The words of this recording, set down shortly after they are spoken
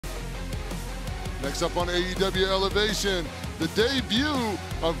Next up on AEW Elevation, the debut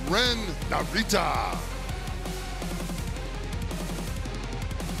of Ren Narita.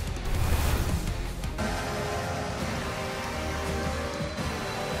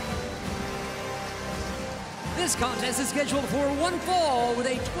 This contest is scheduled for one fall with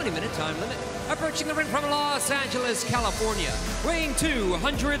a 20-minute time limit. Approaching the ring from Los Angeles, California, weighing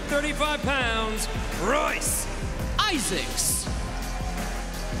 235 pounds, Royce Isaacs.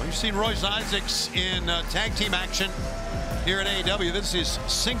 Well, you've seen Royce Isaacs in tag team action here at AEW. This is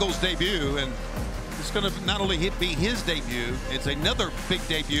his singles debut, and it's going to not only be his debut, it's another big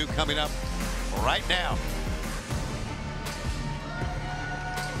debut coming up right now.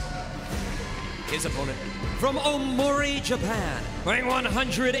 His opponent from Omori, Japan, weighing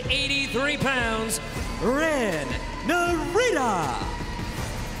 183 pounds, Ren Narita.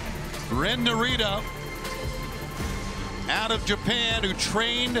 Ren Narita, out of Japan, who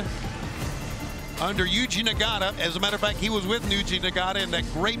trained under Yuji Nagata. As a matter of fact, he was with Yuji Nagata in that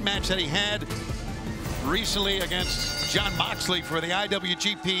great match that he had recently against Jon Moxley for the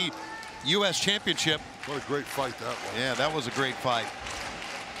IWGP US Championship. What a great fight that was. Yeah, that was a great fight.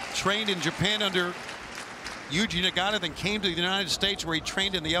 Trained in Japan under Yuji Nagata, then came to the United States where he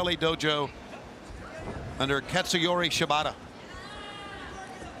trained in the LA dojo under Katsuyori Shibata.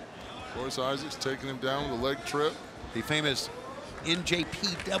 Royce Isaacs taking him down with a leg trip. The famous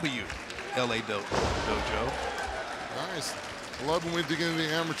NJPW LA dojo. Nice. I love when we dig into the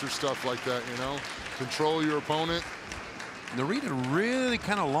amateur stuff like that, you know. Control your opponent. Narita really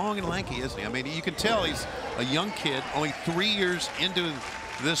kind of long and lanky, isn't he? I mean, you can tell he's a young kid, only 3 years into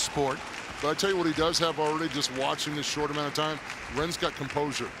this sport. But I tell you what he does have already, just watching this short amount of time, Ren's got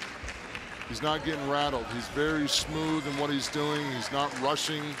composure. He's not getting rattled. He's very smooth in what he's doing. He's not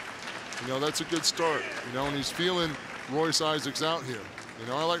rushing. You know, that's a good start. You know, and he's feeling Royce Isaacs out here. You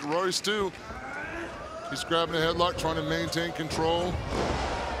know, I like Royce too. He's grabbing a headlock, trying to maintain control.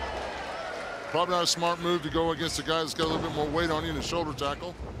 Probably not a smart move to go against a guy that's got a little bit more weight on you in a shoulder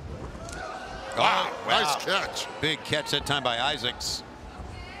tackle. Wow, Nice catch. Big catch that time by Isaacs.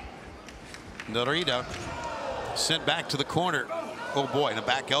 Narita sent back to the corner. Oh boy, and a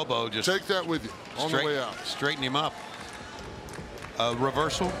back elbow just take that with you on the way out. Straighten him up.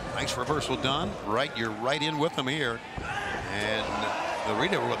 Reversal, nice reversal done. Right, you're right in with him here. And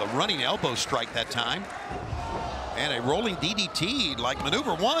Narita with a running elbow strike that time. And a rolling DDT like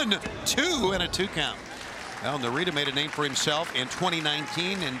maneuver. 1, 2, and a 2 count. Well, Narita made a name for himself in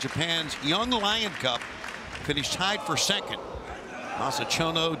 2019 in Japan's Young Lion Cup. Finished tied for second.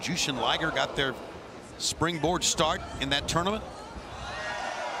 Masachono, Jushin Liger got their springboard start in that tournament.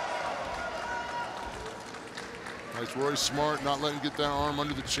 Nice, Royce smart, not letting him get that arm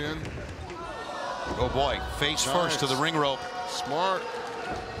under the chin. Oh boy, face first to the ring rope. Smart.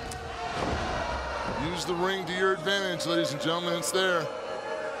 Use the ring to your advantage, ladies and gentlemen. It's there.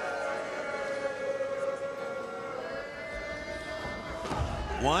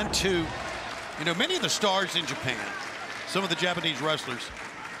 One, two. You know, many of the stars in Japan, some of the Japanese wrestlers,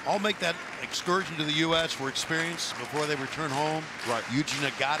 all make that excursion to the U.S. for experience before they return home. Right. Yuji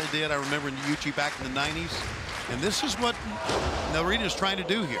Nagata did. I remember Yuji back in the 90s. And this is what Narita's trying to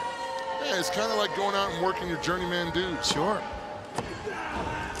do here. Yeah, it's kind of like going out and working your journeyman dudes. Sure.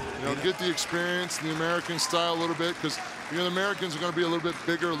 You know, get the experience, the American style a little bit, because you know the Americans are going to be a little bit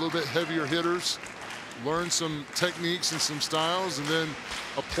bigger, a little bit heavier hitters. Learn some techniques and some styles, and then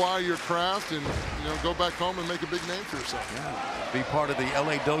apply your craft, and you know, go back home and make a big name for yourself. Yeah. Be part of the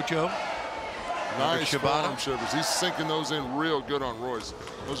LA dojo. Nice forearm shivers. He's sinking those in real good on Royce.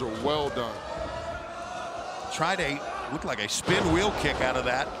 Those are well done. Tried a, looked like a spin wheel kick out of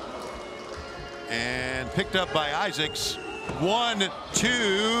that. And picked up by Isaacs. 1, 2.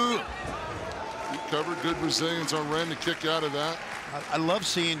 He covered, good resilience on Ren to kick out of that. I love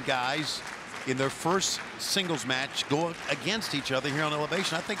seeing guys in their first singles match go against each other here on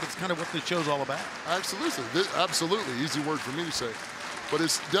Elevation. I think it's kind of what this show's all about. Absolutely. Absolutely. Easy word for me to say. But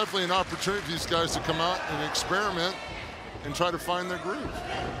it's definitely an opportunity for these guys to come out and experiment and try to find their groove.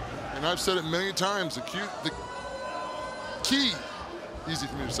 And I've said it many times, the key, easy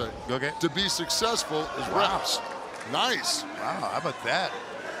for me to say, okay, to be successful is reps. Nice. Wow, how about that?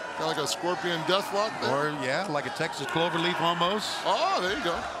 Kind of like a scorpion deathlock there. Or, yeah, like a Texas cloverleaf almost. Oh, there you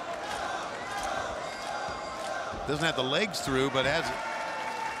go. Doesn't have the legs through, but has it.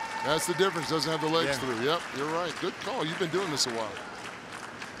 That's the difference. Doesn't have the legs through. Yep, you're right. Good call. You've been doing this a while.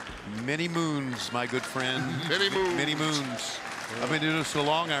 Many moons, my good friend. Many moons. Many moons. I've been doing this so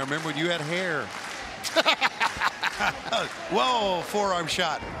long, I remember when you had hair. Whoa, forearm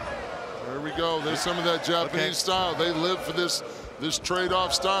shot. There we go. There's some of that Japanese style. They live for this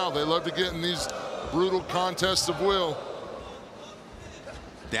trade-off style. They love to get in these brutal contest of will.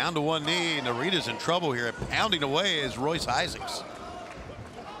 Down to one knee, and Narita's in trouble here. Pounding away is Royce Isaacs.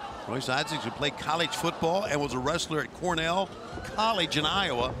 Royce Isaacs, who played college football and was a wrestler at Cornell College in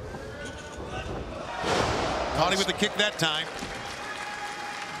Iowa. Caught him with the kick that time.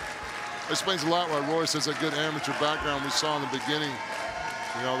 Explains a lot why Royce has a good amateur background we saw in the beginning.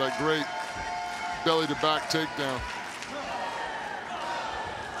 You know, that great belly to back takedown.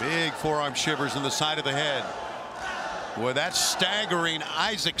 Big forearm shivers in the side of the head. Boy, that's staggering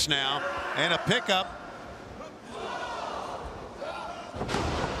Isaacs now. And a pickup.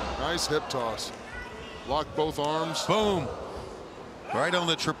 Nice hip toss. Lock both arms. Boom. Right on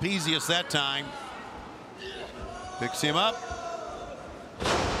the trapezius that time. Picks him up.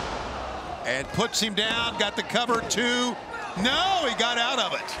 And puts him down. Got the cover, 2. No, he got out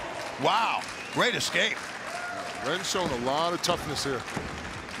of it. Wow. Great escape. Ren's showing a lot of toughness here.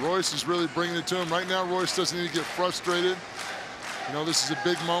 Royce is really bringing it to him. Right now, Royce doesn't need to get frustrated. You know, this is a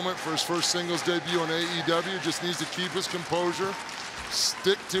big moment for his first singles debut on AEW. Just needs to keep his composure,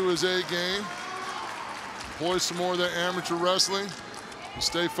 stick to his A game, employ some more of that amateur wrestling, and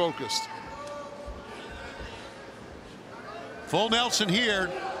stay focused. Full Nelson here.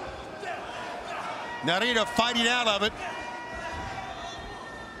 Narita fighting out of it.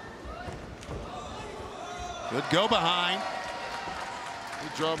 Good go behind.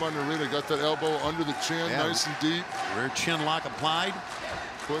 Good job on Narita. Got that elbow under the chin, nice and deep. Rear chin lock applied.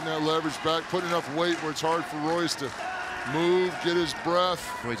 Putting that leverage back, putting enough weight where it's hard for Royce to move, get his breath.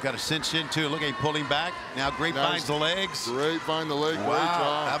 Boy, he's got a cinch in too. Look at him pulling back. Now grapevines the legs. Grapevine the leg. Wow. Great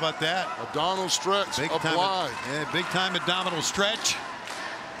job. How about that? Abdominal stretch Big applied. Big time abdominal stretch.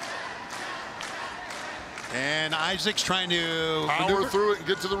 And Isaacs trying to power through it and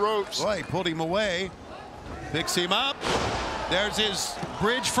get to the ropes. Boy, he pulled him away. Picks him up. There's his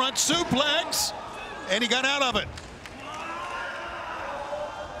bridge front suplex. And he got out of it.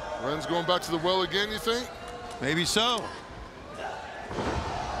 Ren's going back to the well again, you think? Maybe so.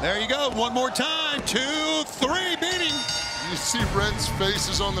 There you go. One more time. 2, 3, beating. You see Ren's face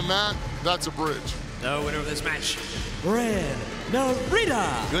is on the mat. That's a bridge. The winner of this match, Ren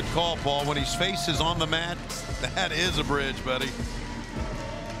Narita. Good call, Paul. When his face is on the mat, that is a bridge, buddy.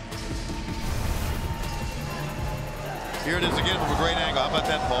 Here it is again from a great angle. How about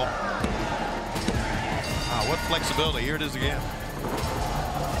that, Paul? Wow, what flexibility. Here it is again.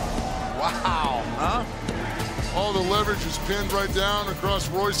 Wow. Huh? All the leverage is pinned right down across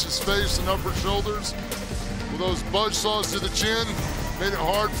Royce's face and upper shoulders. With those buzzsaws to the chin, made it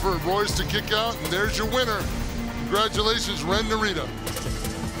hard for Royce to kick out. And there's your winner. Congratulations, Ren Narita.